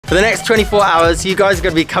For the next 24 hours, you guys are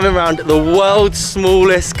going to be coming around the world's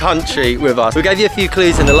smallest country with us. We gave you a few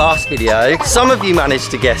clues in the last video. Some of you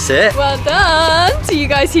managed to guess it. Well done to you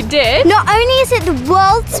guys who did. Not only is it the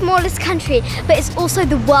world's smallest country, but it's also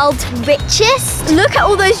the world's richest. Look at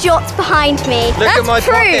all those yachts behind me. Look That's at my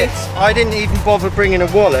proof. pockets. I didn't even bother bringing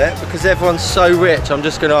a wallet because everyone's so rich. I'm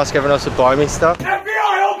just going to ask everyone else to buy me stuff.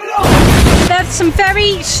 FBI, open up! There's some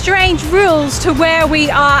very strange rules to where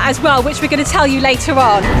we are as well, which we're going to tell you later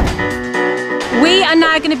on. We are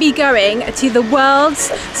now going to be going to the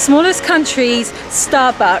world's smallest country's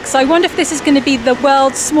Starbucks. I wonder if this is going to be the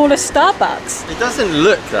world's smallest Starbucks. It doesn't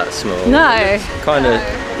look that small. No. Kind of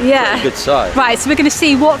Yeah. good size. Right, so we're going to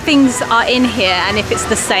see what things are in here and if it's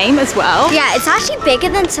the same as well. Yeah, it's actually bigger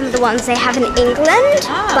than some of the ones they have in England.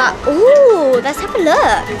 But, ooh, let's have a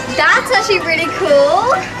look. That's actually really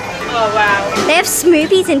cool. Oh wow. They have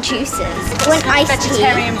smoothies and juices. When iced tea.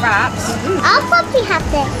 Vegetarian wraps. I'll probably have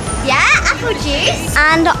this. Yeah, apple juice.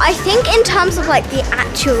 And I think in terms of like the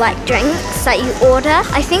actual like drinks that you order,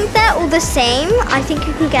 I think they're all the same. I think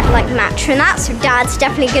you can get like matcha and that, so Dad's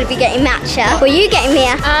definitely going to be getting matcha. What are you getting,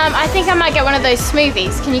 Mia? I think I might get one of those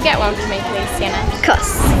smoothies. Can you get one for me, please, Sienna? Of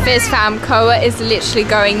course. Fizz fam, Koa is literally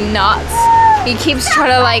going nuts. He keeps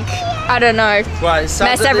trying to like, I don't know, Right, so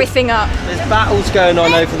mess everything up. There's battles going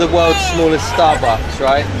on over the world's smallest Starbucks,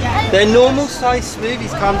 right? They're normal size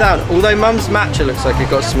smoothies, calm down. Although Mum's matcha looks like it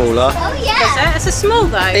got smaller. Oh yeah. It's a small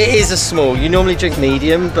though. It is a small. You normally drink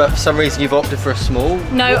medium, but for some reason you've opted for a small.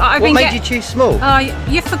 No, I've What been made you choose small? Oh,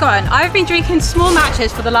 you've forgotten. I've been drinking small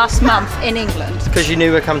matches for the last month in England. Because you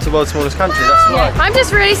knew we're coming to the world's smallest country, that's why. I'm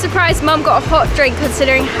just really surprised Mum got a hot drink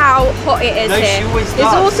considering how hot it is No, here. she always It's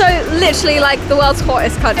does. also literally like the world's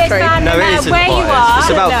hottest country. Fam, No, it matter isn't where you quite. are, It's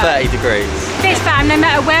about no. 30 degrees. Fizz fam, no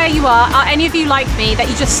matter where you are any of you like me that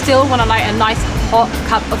you just still want to like a nice hot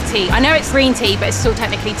cup of tea? I know it's green tea, but it's still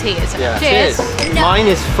technically tea, isn't it? Yeah, Cheers. cheers. Mine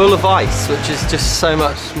is full of ice, which is just so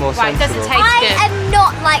much more Right, does sensible. it taste good? I am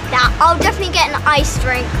not like that. I'll definitely get an iced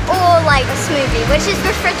drink or like a smoothie, which is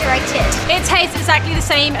refrigerated. It tastes exactly the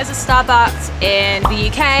same as a Starbucks in the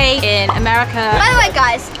UK, in America. By the way,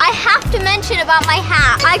 guys, I have to mention about my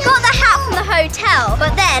hat. I got the hat from the hotel,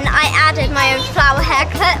 but then I added my own flower hair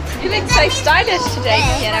clip. You look so stylish today,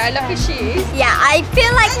 Sienna. I love your shoes. Yeah, I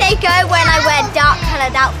feel like they go when I wear dark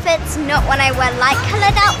coloured outfits, not when I wear light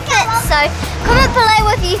coloured outfits. So comment below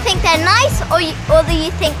whether you think they're nice or whether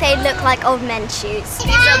you think they look like old men's shoes.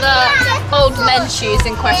 These are the old men's shoes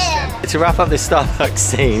in question. To wrap up this Starbucks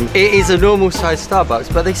scene, it is a normal size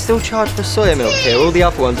Starbucks, but they still charge for soya milk here. All the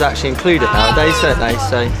other ones actually include it nowadays, don't they?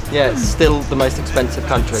 So yeah, it's still the most expensive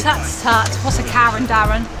country. Tut tut. What's a Karen,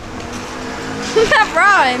 Darren? That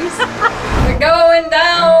rhymes. We're going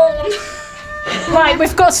down. Right,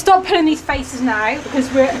 we've got to stop putting these faces now because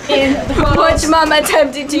we're in the Watch Mum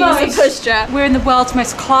attempting to use the pushchair. We're in the world's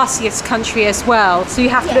most classiest country as well, so you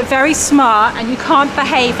have to look very smart and you can't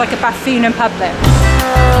behave like a buffoon in public.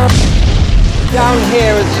 Down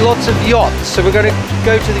here there's lots of yachts, so we're going to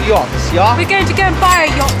go to the yachts, yeah? We're going to go and buy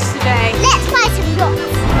a yacht today. Let's buy some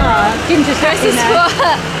yachts. Ginger's happy This is now.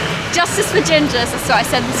 for justice for gingers, that's what I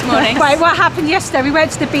said this morning. Right, what happened yesterday, we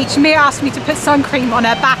went to the beach, Mia asked me to put sun cream on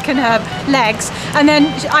her back and her legs, and then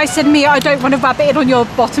I said, Mia, I don't want to rub it in on your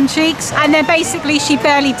bottom cheeks, and then basically she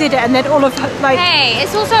barely did it, and then all of her, like... Hey,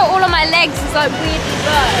 it's also all on my legs, it's like weirdly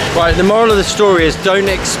blurred. Right, the moral of the story is don't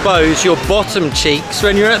expose your bottom cheeks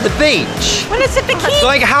when you're at the beach. Well, it's a bikini.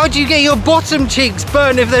 Like, how do you get your bottom cheeks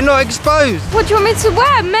burned if they're not exposed? What do you want me to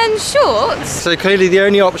wear? Men's shorts? So clearly the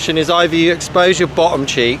only option is either you expose your bottom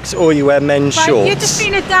cheeks or you wear men's Right, shorts. you're just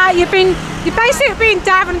being a dad. You're basically being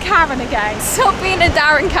Darren Karen again. Stop being a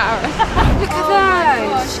Darren Karen. Look at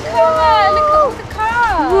those. Come on, look at all the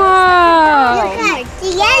cars. Whoa. Look,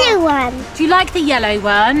 the yellow one. Do you like the yellow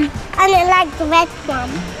one? And I like the red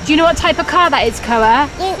one. Do you know what type of car that is, Koa?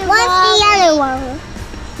 What's the yellow one?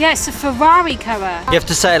 Yeah, it's a Ferrari, Koa. You have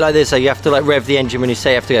to say it like this, so you have to like rev the engine when you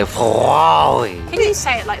say you have to go Ferrari. Can you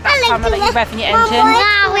say it like that, Pamela, like you're revving your engine?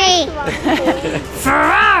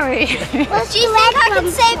 Ferrari! Do you think I can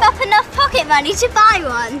save up enough pocket money to buy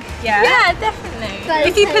one? Yeah. Yeah, definitely.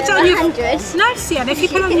 If you put it on your... 100. No, Sienna, if you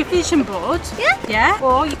put it on your vision board. Yeah. Yeah.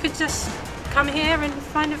 Or you could just come here and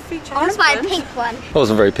find a future I want to buy a husband. pink one. That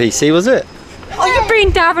wasn't very PC, was it? Oh, you're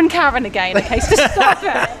being Darren Karen again, okay, so stop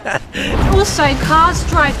it. Also, cars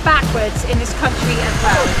drive backwards in this country as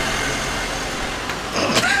well.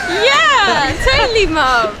 Yeah, totally,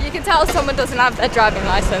 Mum. You can tell someone doesn't have their driving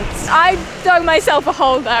license. I dug myself a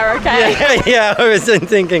hole there, okay? Yeah, I was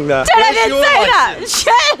thinking that. I didn't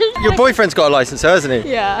say that. Your boyfriend's got a license, hasn't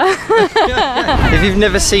he? Yeah. If you've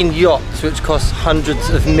never seen yachts which cost hundreds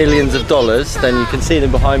of millions of dollars, then you can see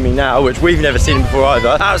them behind me now, which we've never seen them before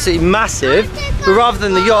either. Absolutely massive. But rather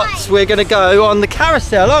than the yachts, we're going to go on the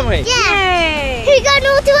carousel, aren't we? Yeah. Who got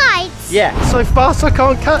all the rides? Yeah. So fast I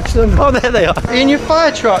can't catch them. Oh, there they are. In your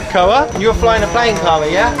fire truck, Koa. You're flying a plane,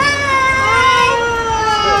 Koa, yeah?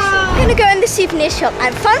 I'm gonna go in the souvenir shop,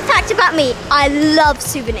 and fun fact about me, I love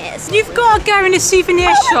souvenirs. You've got to go in a souvenir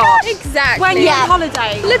shop Exactly. when you're on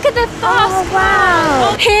holiday. Look at the fast.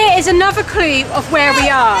 Wow. Here is another clue of where we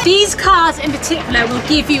are. These cars in particular will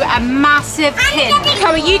give you a massive hint.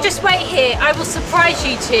 Koa, you just wait here. I will surprise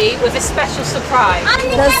you two with a special surprise.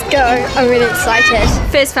 Let's go. I'm really excited.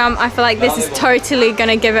 Fizz fam, I feel like this is totally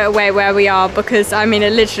gonna give it away where we are because I mean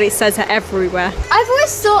it literally says it everywhere. I've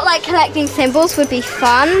always thought like collecting symbols would be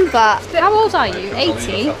fun, but How old are you?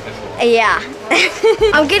 80? yeah.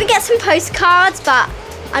 I'm gonna get some postcards, but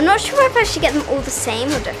I'm not sure if I should get them all the same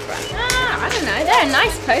or different. I don't know. They're a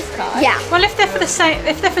nice postcard. Yeah. Well, if they're for the same,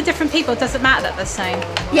 if they're for different people, it doesn't matter that they're the same.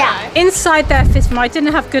 Yeah. Inside there, Fizz, I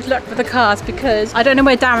didn't have good luck with the cards because I don't know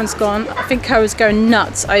where Darren's gone. I think Koa's going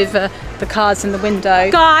nuts over the cards in the window.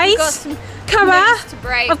 Guys, Koa, news to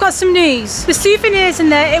break. I've got some news. The souvenirs in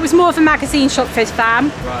there, it was more of a magazine shop, Fizz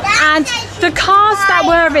fam. And the cards that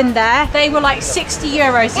were in there, they were like 60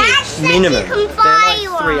 euros each. Minimum. You can They're buy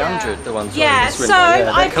like 300, the ones Yeah, on this window. so Yeah,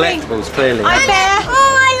 they're I think- collectibles, clearly. I bet.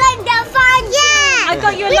 Oh, I like that fun. Yeah. I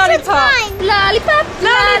got you a lollipop. Lollipop.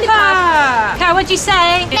 Lollipop. Koa, what'd you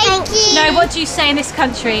say? Thank you. No, what do you say in this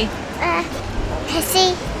country? Let's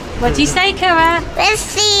see. What do you say, Koa? Let's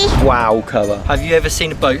see. Wow, Koa. Have you ever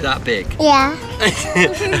seen a boat that big? Yeah.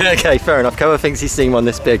 Okay, fair enough. Koa thinks he's seen one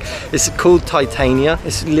this big. It's called Titania.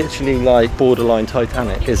 It's literally like borderline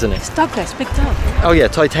Titanic, isn't it? Douglas, big dog. Oh yeah,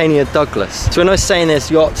 Titania Douglas. So when I was saying there's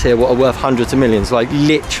yachts here what are worth hundreds of millions, like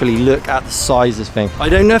literally look at the size of this thing. I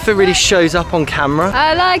don't know if it really shows up on camera.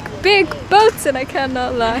 I like big boats and I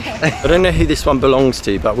cannot lie. I don't know who this one belongs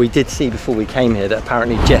to, but we did see before we came here that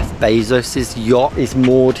apparently Jeff Bezos' yacht is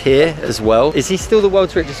moored here as well. Is he still the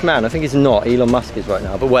world's richest man? I think he's not. Elon Musk is right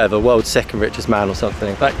now, but whatever, world's second richest man or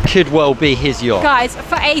something. That could well be his yacht. Guys,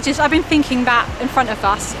 for ages I've been thinking that in front of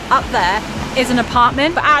us, up there, is an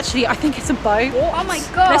apartment, but actually I think it's a boat. Oh my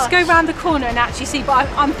god. Let's go round the corner and actually see, but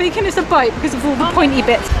I'm thinking it's a boat because of all the pointy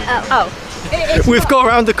bits. Oh. We've got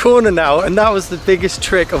around the corner now, and that was the biggest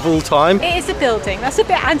trick of all time. It is a building. That's a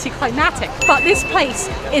bit anticlimactic, but this place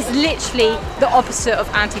is literally the opposite of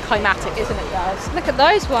anticlimactic, isn't it, guys? Look at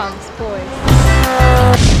those ones, boys.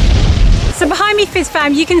 So behind me, Fizz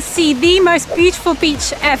fam, you can see the most beautiful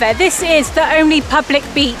beach ever. This is the only public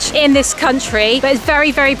beach in this country, but it's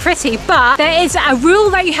very, very pretty. But there is a rule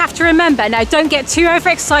that you have to remember. Now, don't get too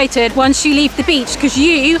overexcited once you leave the beach, because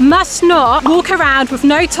you must not walk around with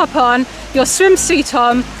no top on, your swimsuit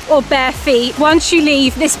on, or bare feet once you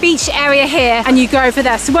leave this beach area here and you go over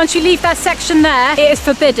there. So once you leave that section there, it is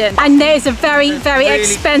forbidden. And there is a very, very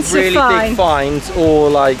expensive fine. Big fines, or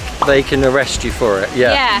like they can arrest you for it.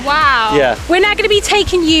 Yeah. Wow. Yeah. We're now going to be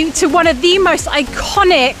taking you to one of the most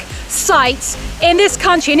iconic sites in this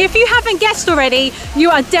country. And if you haven't guessed already, you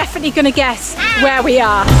are definitely going to guess where we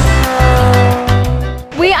are.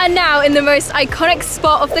 We are now in the most iconic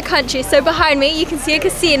spot of the country. So behind me, you can see a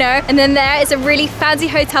casino, and then there is a really fancy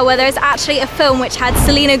hotel where there is actually a film which had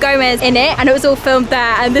Selena Gomez in it, and it was all filmed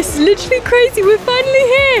there. And this is literally crazy. We're finally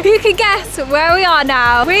here. Who can guess where we are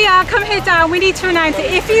now? We are, come here down, we need to announce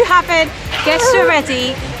it. If you haven't guessed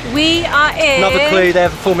already, we are in. Another clue, they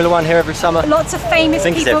have Formula One here every summer. Lots of famous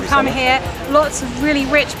people every come summer. here. Lots of really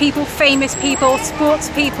rich people, famous people, sports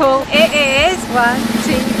people. It is 1,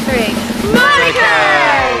 2, 3. Monaco!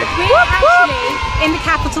 We're actually in the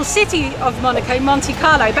capital city of Monaco, Monte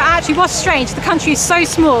Carlo. But actually, what's strange, the country is so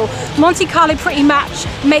small. Monte Carlo pretty much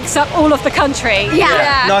makes up all of the country.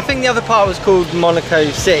 Yeah. No, I think the other part was called Monaco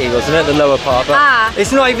City, wasn't it? The lower part. But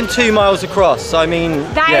it's not even 2 miles across. So, I mean,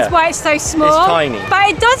 That is why it's so small. It's tiny. But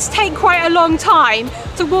it does take quite a long time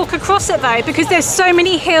to walk across it though, because there's so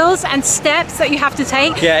many hills and steps that you have to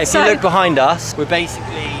take. Yeah, if So- you look behind us, we're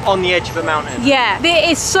basically on the edge of a mountain. Yeah, it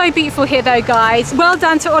is so beautiful here though, guys. Well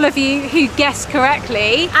done to all of you who guessed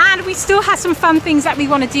correctly. And we still have some fun things that we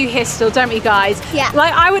want to do here still, don't we, guys? Yeah.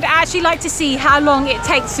 Like, I would actually like to see how long it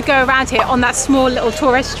takes to go around here on that small little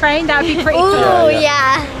tourist train. That would be pretty cool. Oh,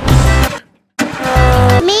 yeah.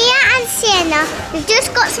 Mia and Sienna, we've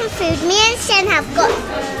just got some food. Mia and Sienna have got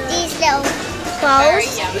these little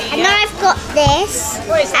bowls. And then I've got this.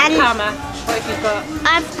 What is that, and Karma? What have you got?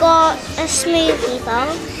 I've got a smoothie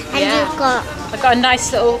bowl, and Yeah. you've got... I've got a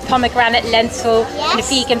nice little pomegranate lentil and a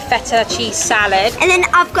vegan feta cheese salad. And then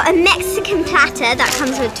I've got a Mexican platter that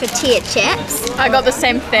comes with tortilla chips. I got the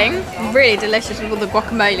same thing. Really delicious with all the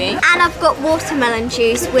guacamole. And I've got watermelon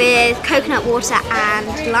juice with coconut water and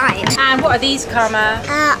lime. And what are these, Karma?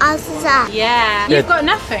 Ours is that. Yeah. You've got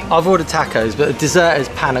nothing. I've ordered tacos, but the dessert is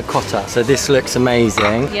panna cotta, so this looks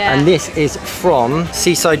amazing. Yeah. And this is from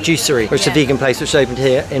Seaside Juicery, which is a vegan place which opened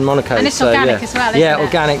here in Monaco. And it's so, organic as well, isn't yeah, it?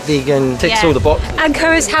 organic, vegan, ticks Yeah. all the boxes. And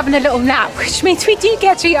Koa's having a little nap, which means we do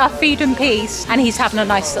get to eat our food in peace. And he's having a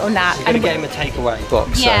nice little nap. We're going to get him a takeaway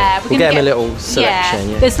box, Yeah, so we'll get him a little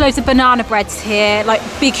selection. Yeah. There's loads of banana breads here, like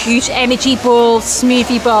big, huge energy balls,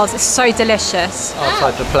 smoothie bowls. It's so delicious. Our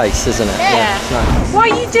type of place, isn't it? Yeah. Nice.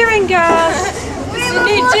 What are you doing, girls?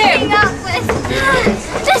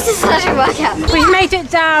 This is such a workout. We've made it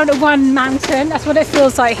down one mountain. That's what it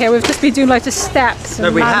feels like here. We've just been doing loads of steps and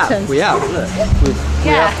No, we mountains. have. Look, we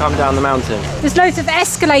have come down the mountain. There's loads of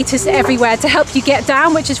escalators everywhere to help you get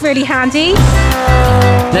down, which is really handy.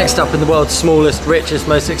 Next up in the world's smallest, richest,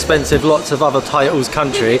 most expensive, lots of other titles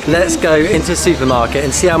country, let's go into a supermarket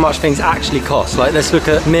and see how much things actually cost. Like, let's look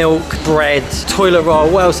at milk, bread, toilet roll,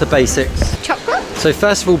 what else are basics? Chocolate? So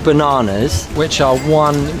first of all, bananas, which are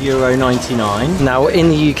 €1.99. Now in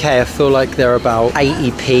the UK, I feel like they're about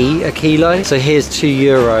 80p a kilo. So here's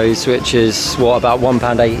 €2, which is what, about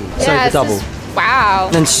 £1.80. So the double. Wow.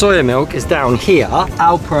 Then soya milk is down here,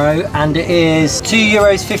 Alpro, and it is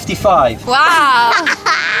 €2.55. Wow.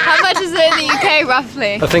 How much is it in the UK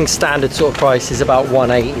roughly? I think standard sort of price is about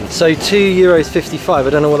 €1.80. So €2.55, I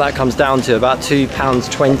don't know what that comes down to, about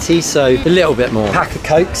 £2.20, so a little bit more. Pack of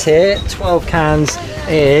Cokes here, 12 cans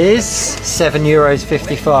is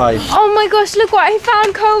 €7.55. Oh my gosh, look what I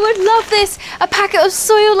found. Cole would love this. A packet of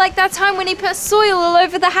soil, like that time when he put soil all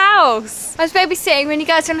over the house. I was babysitting when you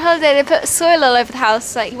guys were on holiday, they put soil all over the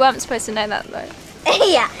house. Like, you weren't supposed to know that though.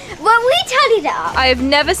 Yeah. Well, we tallied it up. I have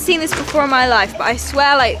never seen this before in my life, but I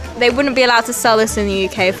swear, like, they wouldn't be allowed to sell this in the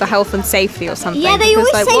UK for health and safety or something. Yeah, they because,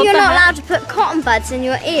 always like, say what you're the not heck? allowed to put cotton buds in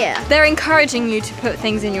your ear. They're encouraging you to put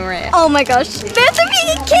things in your ear. Oh my gosh. There's a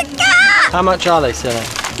vegan Kit Kat! How much are they selling?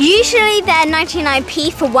 Usually they're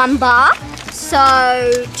 99p for one bar. So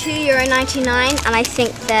 €2.99, and I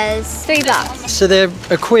think there's $3. So they're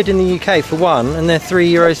 £1 in the UK for one, and they're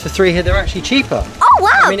 €3 for 3 here. They're actually cheaper. Oh wow,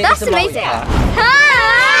 I mean, it that's is a amazing. multi-pack. Hi!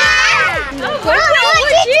 what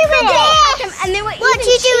did you do with this? And they were what do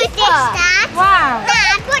you do with this, Dad? Wow.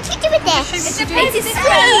 Dad, what do you do with this? It's sweet.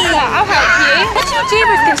 I'll help you. What do you do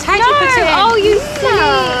with this? How do you put it in? Oh, you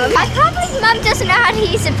silly. I can't believe Mum doesn't know how to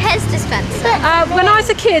use a Pez dispenser. When I was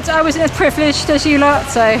a kid, I wasn't as privileged as you lot,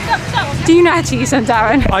 so do you know how to use them,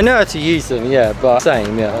 Darren? I know how to use them, yeah, but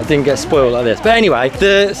same, yeah. I didn't get spoiled like this. But anyway,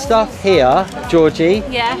 the stuff here, Georgie,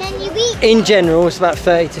 Yeah. And then you eat. in general, it's about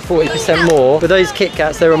 30 to 40% more. But those Kit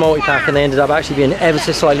Kats, they were a multi-pack, and they ended up actually being ever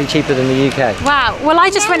so slightly cheaper than the UK. Wow, well I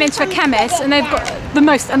just went into a chemist and they've got the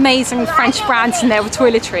most amazing French brands in there with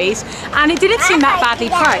toiletries, and it didn't seem that badly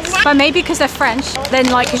priced. But maybe because they're French, then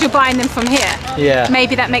like because you're buying them from here, Yeah.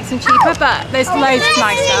 maybe that makes them cheaper, but there's loads of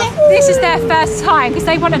nice stuff. This is their first time because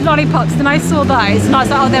they wanted lollipops and I saw those and I was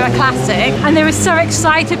like, oh, they're a classic, and they were so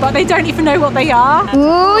excited but they don't even know what they are.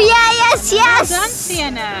 Oh yeah, yes.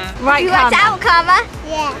 Sienna. Right, You worked Karma. out, Karma?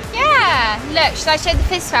 Yeah. Yeah. Look, should I show the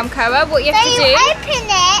Fizz fam, Koa, what you have to do? open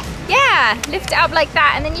it. Yeah. Lift it up like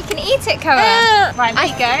that and then you can eat it, Koa. Right, there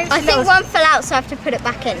you go. I think one fell out, so I have to put it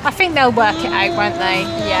back in. I think they'll work it out, won't they?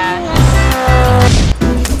 Yeah.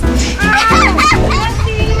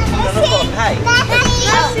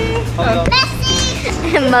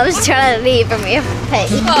 Mum's trying to leave and we have to pay.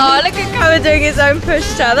 Oh, look at Koa doing his own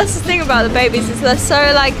push-down. That's the thing about the babies, is they're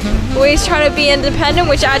so like always trying to be independent,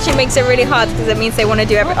 which actually makes it really hard because it means they want to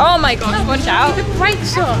do everything. Oh my gosh, watch out. The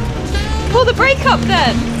brakes on. Pull the brake up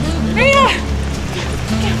then. Yeah.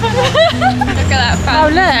 Look at that Oh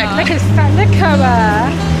fan. look at Koa.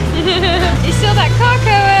 You saw that car,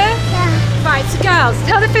 Koa? Right, so girls,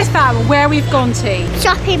 tell the Fizz fam where we've gone to.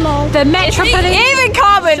 Shopping mall. The Metropolitan. Even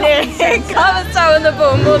Carmen knew. Carmen's so on the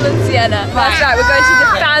ball more than Sienna. That's right, we're going to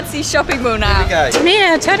the fancy shopping mall now. Okay.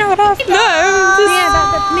 Mia, turn it off.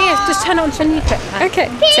 No. Mia, just turn it on so you can. Okay.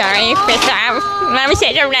 Sorry, Fizz fam. Mummy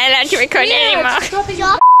said I'm not allowed to record anymore.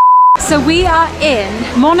 So we are in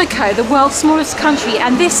Monaco, the world's smallest country,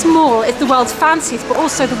 and this mall is the world's fanciest, but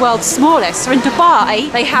also the world's smallest. So in Dubai,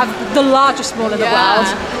 they have the largest mall in the world.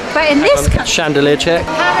 But in this country, Chandelier check.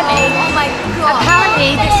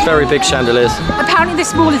 apparently this Very big chandeliers. Apparently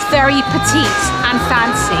this mall is very petite and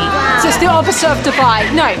fancy. So it's the opposite of Dubai.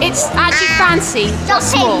 No, it's actually fancy, not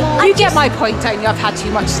small. You get my point, don't you? I've had too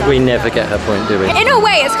much sun. We never get her point, do we? In a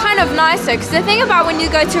way, it's kind of nice though, because the thing about when you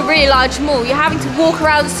go to a really large mall, you're having to walk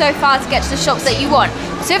around so far to get to the shops that you want.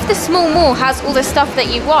 So if the small mall has all the stuff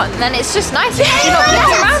that you want, then it's just nice. You're not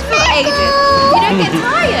walking around for ages. You don't get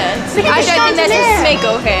tired. I don't think there's a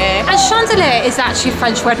smiggle here. And chandelier is actually a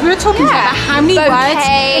French word. We were talking about how many words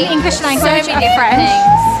in English language are French.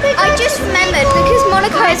 I just remembered, because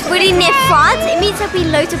Monaco is really near France, it means there'll be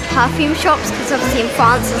loads of perfume shops, because obviously in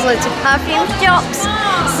France there's loads of perfume shops.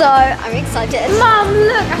 So I'm excited. Mum,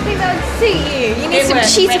 look, I think that would suit you. You need some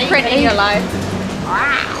cheetah print in your life.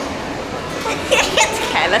 Wow.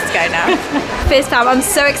 Okay, let's go now. Fizz fam, I'm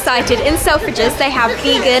so excited. In Selfridges, they have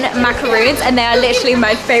vegan macaroons, and they are literally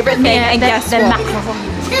my favourite thing. And guess they're what?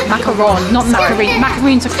 macaron, not macaroon.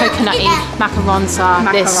 Macaroons are coconutty. Macarons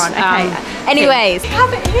are this. Okay. Anyways,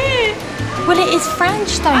 have it here. Well, it is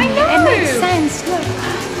French, though. I know. It makes sense. Look.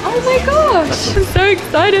 Oh my gosh, I'm so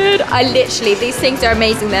excited. These things are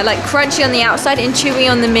amazing. They're like crunchy on the outside and chewy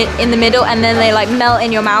on in the middle, and then they like melt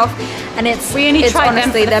in your mouth. And it's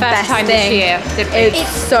honestly the best time thing. This year. It's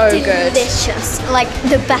so good. Delicious, like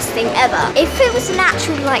the best thing ever. If it was an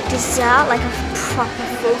actual like dessert, like a proper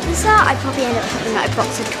full dessert, I'd probably end up having like a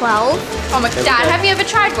box of 12. Oh my Dad, have you ever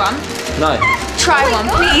tried one? No. Try one,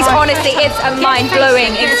 please. Honestly, it's a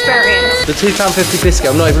mind-blowing experience. The £2.50 biscuit,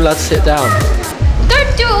 I'm not even allowed to sit down.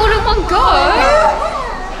 Don't do it all in one go.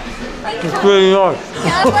 It's really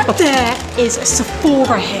nice. There is a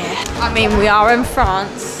Sephora here. I mean, we are in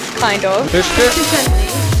France, kind of. Biscuit?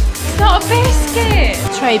 It's not a biscuit.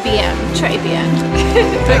 Très bien.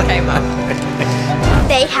 Okay, Mum.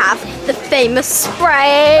 They have the famous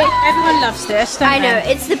spray. Everyone loves this, don't I know,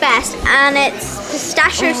 they? it's the best, and it's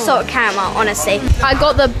pistachio salt caramel, honestly. I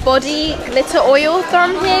got the body glitter oil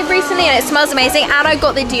from here recently, and it smells amazing. And I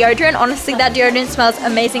got the deodorant. Honestly, that deodorant smells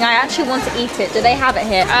amazing. I actually want to eat it. Do they have it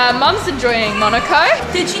here? Mum's enjoying Monaco.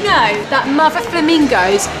 Did you know that mother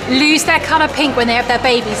flamingos lose their colour pink when they have their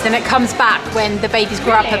babies, then it comes back when the babies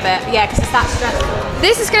grow up a bit? Yeah, because it's that stressful.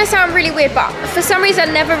 This is going to sound really weird, but for some reason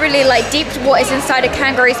I never really like deeped what is inside a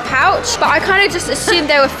kangaroo's pouch. But I kind of just assumed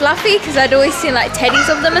they were fluffy because I'd always seen like teddies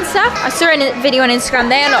of them and stuff. I saw a video on Instagram.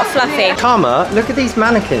 They are not fluffy. Karma, look at these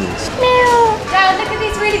mannequins. Dad, look at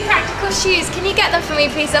these really practical shoes. Can you get them for me,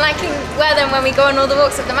 please? And I can wear them when we go on all the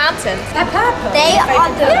walks up the mountains. They're purple. They are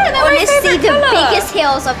honestly the biggest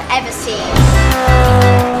heels I've ever seen.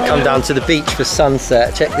 Come down to the beach for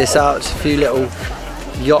sunset. Check this out. Just a few little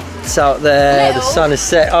yachts out there. Little? The sun is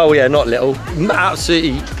set. Oh yeah, not little.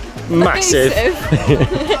 Absolutely massive.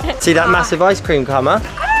 See that massive ice cream, Karma?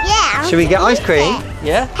 Yeah. Should we get ice cream?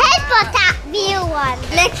 Yeah? Head got that real one.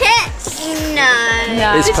 Lick it?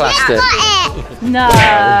 No. It's plastic. No.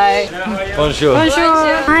 Bonjour.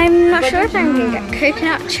 I'm not sure if I'm going to get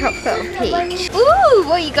coconut, chocolate or peach. Ooh,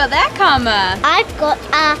 what you got there, Karma? I've got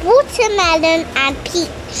a watermelon and peach.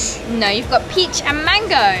 No, you've got peach and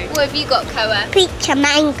mango. What have you got, Koa? Peach and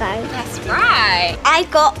mango. That's right. I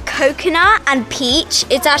got coconut and peach.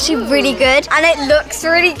 It's actually really good and it looks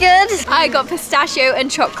really good. I got pistachio and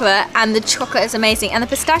chocolate, and the chocolate is amazing. And the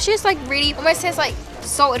pistachio is like really, almost tastes like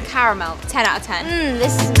salted caramel. 10 out of 10.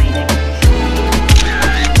 This is amazing.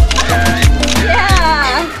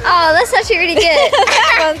 Yeah. Oh, that's actually really good.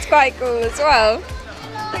 That one's quite cool as well.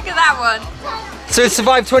 Look at that one. So it's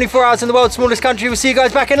survived 24 hours in the world's smallest country. We'll see you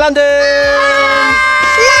guys back in London.